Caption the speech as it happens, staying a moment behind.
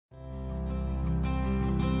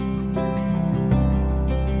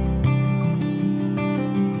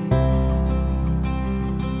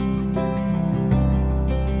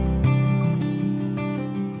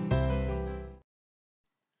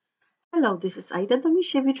Hello, this is Aida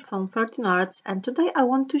Domisiewicz from 13 Arts, and today I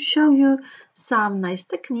want to show you some nice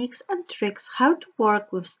techniques and tricks how to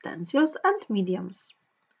work with stencils and mediums.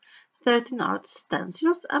 13 Arts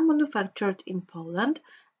stencils are manufactured in Poland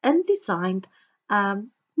and designed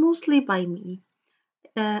mostly by me.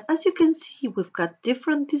 As you can see, we've got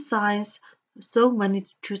different designs, so many to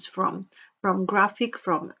choose from graphic,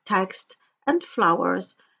 from text and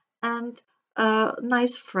flowers, and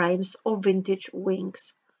nice frames or vintage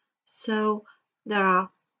wings. So there are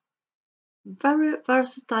very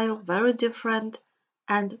versatile, very different,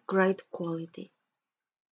 and great quality.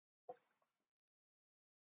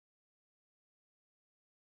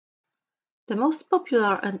 The most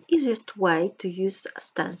popular and easiest way to use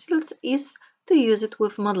stencils is to use it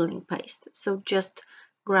with modeling paste. So just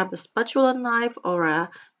grab a spatula knife or a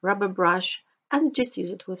rubber brush and just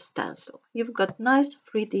use it with stencil. You've got nice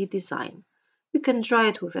 3D design. You can dry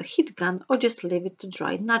it with a heat gun or just leave it to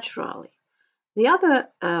dry naturally. The other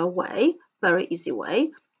way, very easy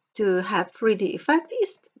way, to have 3D effect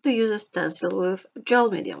is to use a stencil with gel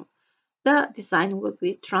medium. The design will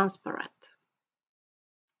be transparent.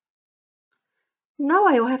 Now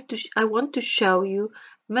I want to show you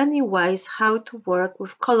many ways how to work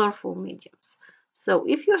with colorful mediums. So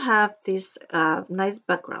if you have these nice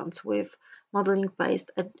backgrounds with modeling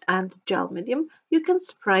paste and gel medium, you can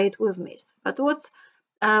spray it with mist. But what's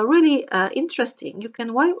really interesting, you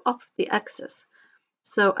can wipe off the excess.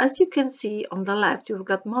 So as you can see on the left, you've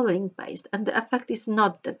got modeling paste and the effect is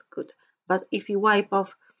not that good. But if you wipe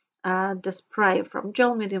off the spray from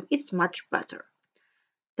gel medium, it's much better.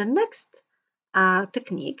 The next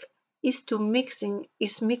technique is mixing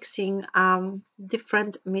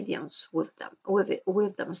different mediums with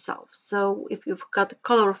themselves. So if you've got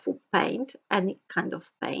colorful paint, any kind of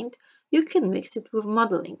paint, you can mix it with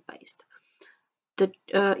modeling paste.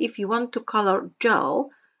 If you want to color gel,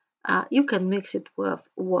 you can mix it with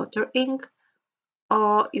water ink,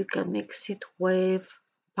 or you can mix it with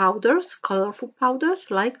powders, colorful powders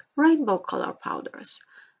like rainbow color powders.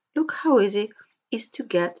 Look how easy it is to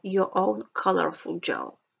get your own colorful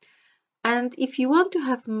gel. And if you want to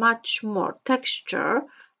have much more texture,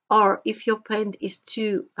 or if your paint is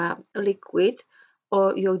too liquid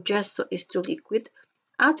or your gesso is too liquid,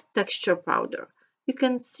 add texture powder. You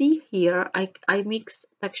can see here I mix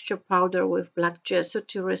texture powder with black gesso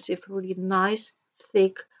to receive really nice,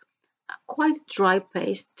 thick, quite dry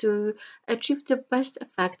paste to achieve the best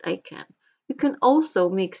effect I can. You can also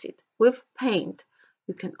mix it with paint.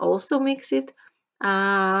 You can also mix it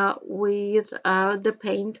with the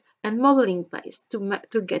paint and modeling paste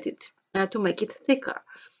to get it to make it thicker.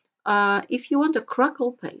 If you want a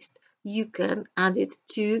crackle paste, you can add it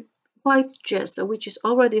to white gesso, which is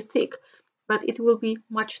already thick, but it will be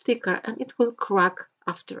much thicker and it will crack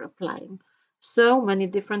after applying. So many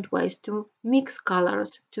different ways to mix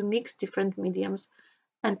colors, to mix different mediums,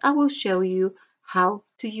 and I will show you how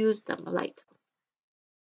to use them later.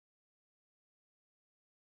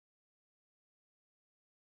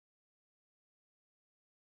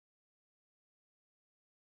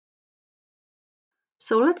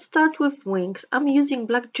 So let's start with wings. I'm using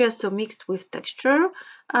black gesso mixed with texture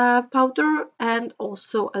powder and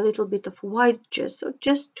also a little bit of white gesso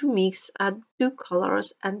just to mix two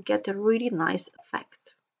colors and get a really nice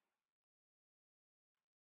effect.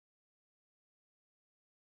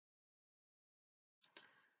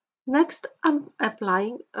 Next, I'm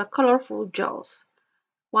applying colorful gels.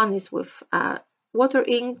 One is with water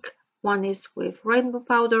ink, one is with rainbow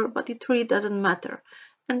powder, but it really doesn't matter.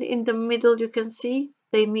 And in the middle you can see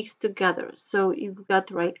they mix together, so you've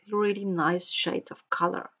got really nice shades of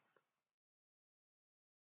color.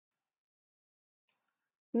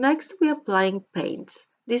 Next we're applying paints.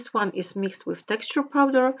 This one is mixed with texture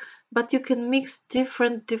powder, but you can mix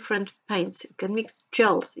different paints. You can mix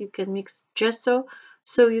gels, you can mix gesso,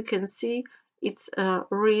 so you can see it's a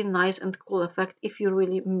really nice and cool effect if you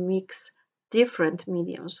really mix different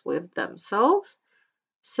mediums with themselves.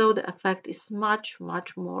 So the effect is much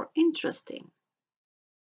more interesting.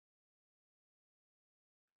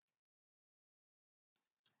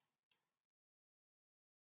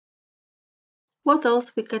 What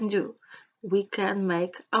else we can do? We can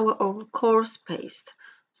make our own coarse paste.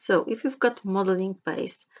 So if you've got modeling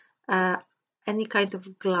paste, any kind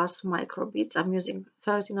of glass microbeads, I'm using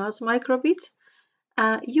 13 ounce microbeads,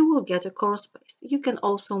 you will get a coarse paste. You can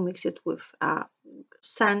also mix it with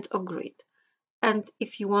sand or grit. And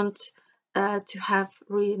if you want to have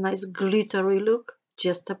really nice glittery look,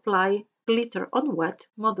 just apply glitter on wet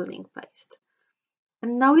modeling paste.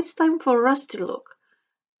 And now it's time for rusty look.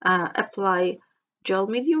 Apply gel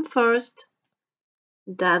medium first,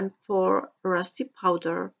 then pour rusty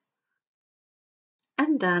powder,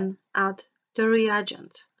 and then add the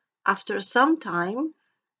reagent. After some time,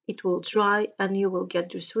 it will dry and you will get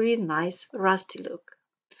this really nice rusty look.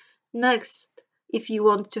 Next, if you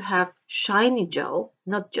want to have shiny gel,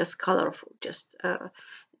 not just colorful, just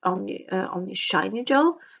only shiny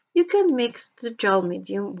gel, you can mix the gel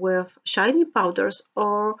medium with shiny powders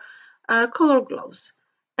or color glows.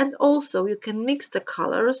 And also you can mix the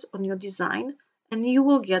colors on your design and you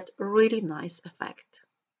will get a really nice effect.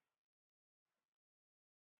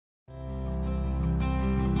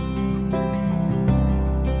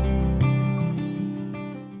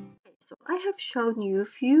 So I have shown you a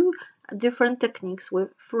few different techniques with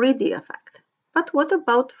 3D effect. But what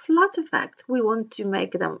about flat effect? We want to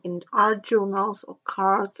make them in art journals or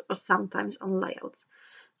cards or sometimes on layouts.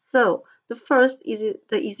 So the first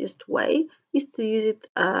the easiest way is to use it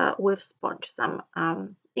with sponge, some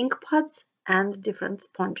ink pads and different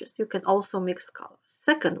sponges. You can also mix colors.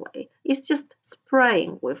 Second way is just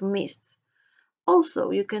spraying with mist.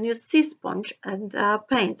 Also, you can use sea sponge and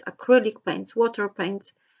paints, acrylic paints, water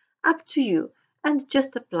paints, up to you, and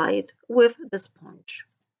just apply it with the sponge.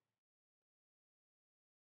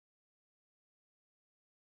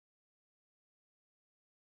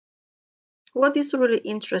 What is really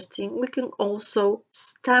interesting, we can also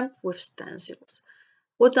stamp with stencils.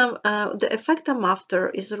 The effect I'm after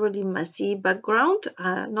is a really messy background,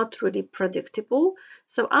 not really predictable.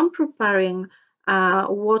 So I'm preparing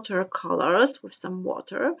watercolors with some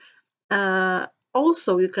water. Uh,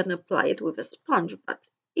 Also, you can apply it with a sponge, but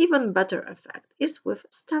even better effect is with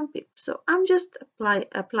stamping. So I'm just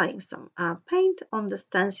applying some paint on the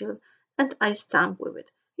stencil and I stamp with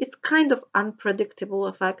it. It's kind of unpredictable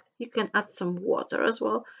effect. You can add some water as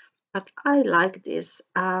well, but I like this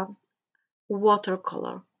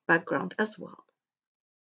watercolor background as well.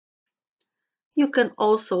 You can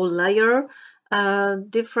also layer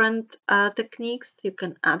different techniques. You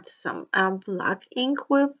can add some black ink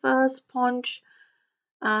with a sponge,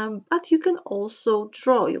 but you can also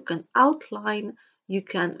draw. You can outline. You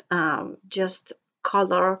can just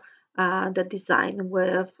color the design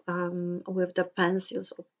with the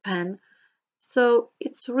pencils or pen. So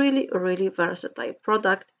it's really a really versatile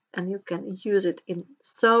product, and you can use it in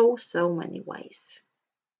so many ways.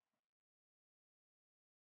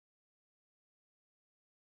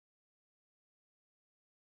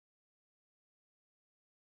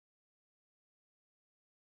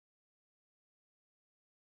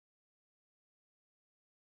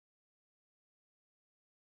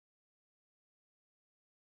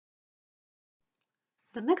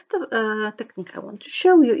 The next technique I want to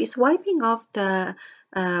show you is wiping off the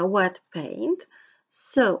wet paint.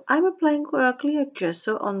 So I'm applying clear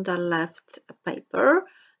gesso on the left paper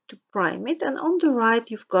to prime it, and on the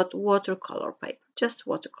right you've got watercolor paper, just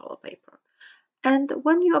watercolor paper. And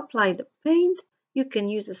when you apply the paint, you can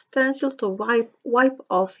use a stencil to wipe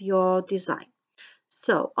off your design.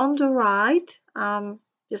 So on the right,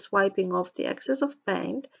 just wiping off the excess of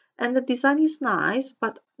paint, and the design is nice,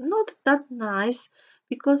 but not that nice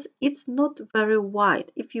because it's not very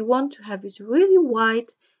white. If you want to have it really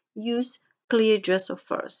white, use clear gesso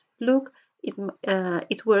first. Look,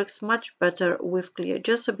 it works much better with clear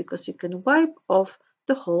gesso because you can wipe off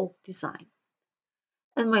the whole design.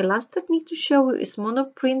 And my last technique to show you is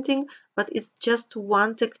monoprinting, but it's just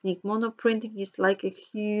one technique. Monoprinting is like a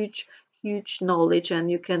huge knowledge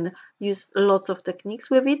and you can use lots of techniques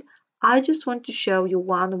with it. I just want to show you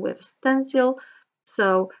one with stencil.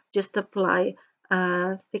 So just apply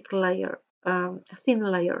a thin layer,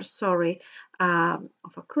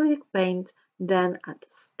 of acrylic paint, then add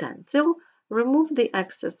stencil, remove the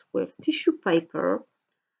excess with tissue paper,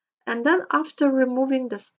 and then after removing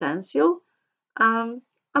the stencil, um,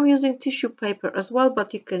 I'm using tissue paper as well,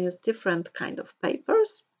 but you can use different kind of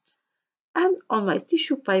papers. And on my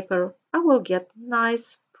tissue paper, I will get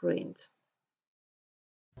nice print.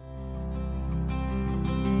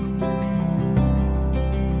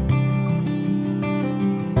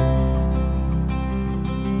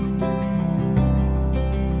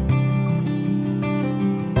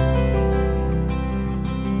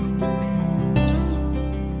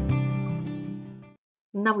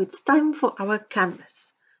 Now it's time for our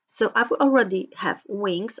canvas. So I've already have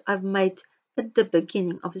wings I've made at the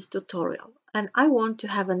beginning of this tutorial, and I want to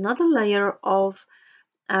have another layer of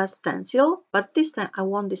stencil, but this time I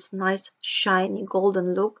want this nice shiny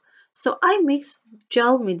golden look. So I mix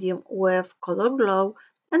gel medium with color glow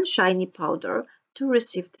and shiny powder to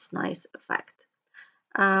receive this nice effect.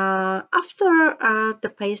 After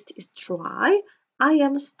the paste is dry, I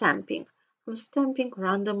am stamping. I'm stamping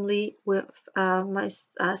randomly with my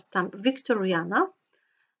stamp Victoriana.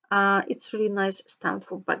 It's really nice stamp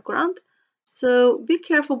for background. So be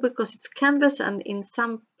careful because it's canvas, and in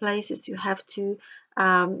some places you have to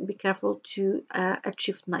be careful to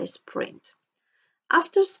achieve nice print.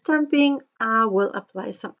 After stamping, I will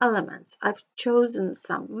apply some elements. I've chosen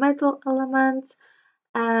some metal elements,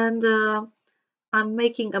 and I'm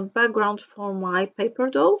making a background for my paper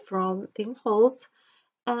doll from Tim Holtz,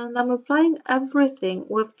 and I'm applying everything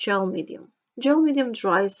with gel medium. Gel medium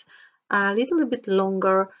dries a little bit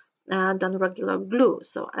longer than regular glue,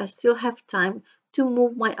 so I still have time to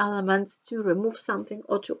move my elements, to remove something,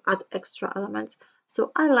 or to add extra elements.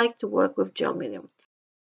 So I like to work with gel medium.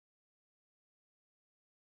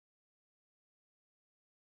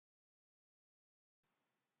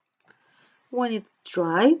 When it's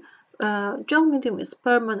dry, gel medium is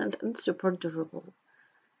permanent and super durable.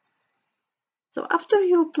 So after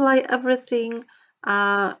you apply everything,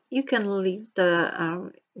 you can leave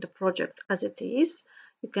the project as it is.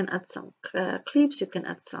 You can add some clips, you can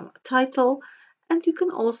add some title, and you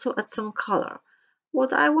can also add some color.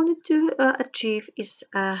 What I wanted to achieve is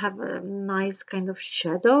have a nice kind of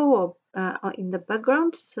shadow in the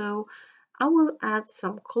background. So I will add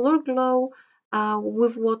some color glow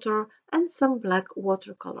with water and some black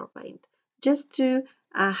watercolor paint, just to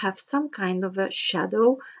have some kind of a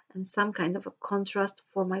shadow and some kind of a contrast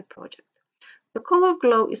for my project. The color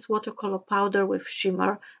glow is watercolor powder with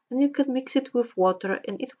shimmer, and you can mix it with water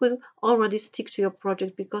and it will already stick to your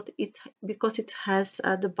project because it has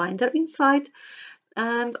the binder inside.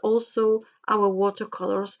 And also our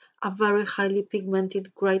watercolors are very highly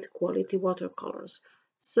pigmented, great quality watercolors.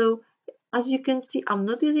 So as you can see, I'm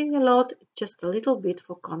not using a lot, just a little bit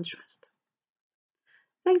for contrast.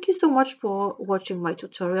 Thank you so much for watching my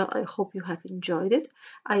tutorial. I hope you have enjoyed it.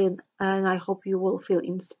 And I hope you will feel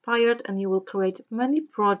inspired and you will create many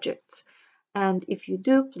projects. And if you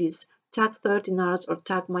do, please tag 13 Arts or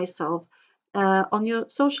tag myself on your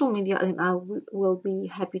social media, and I will be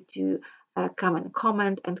happy to come and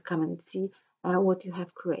comment and come and see what you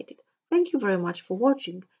have created. Thank you very much for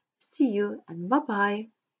watching. See you and bye bye.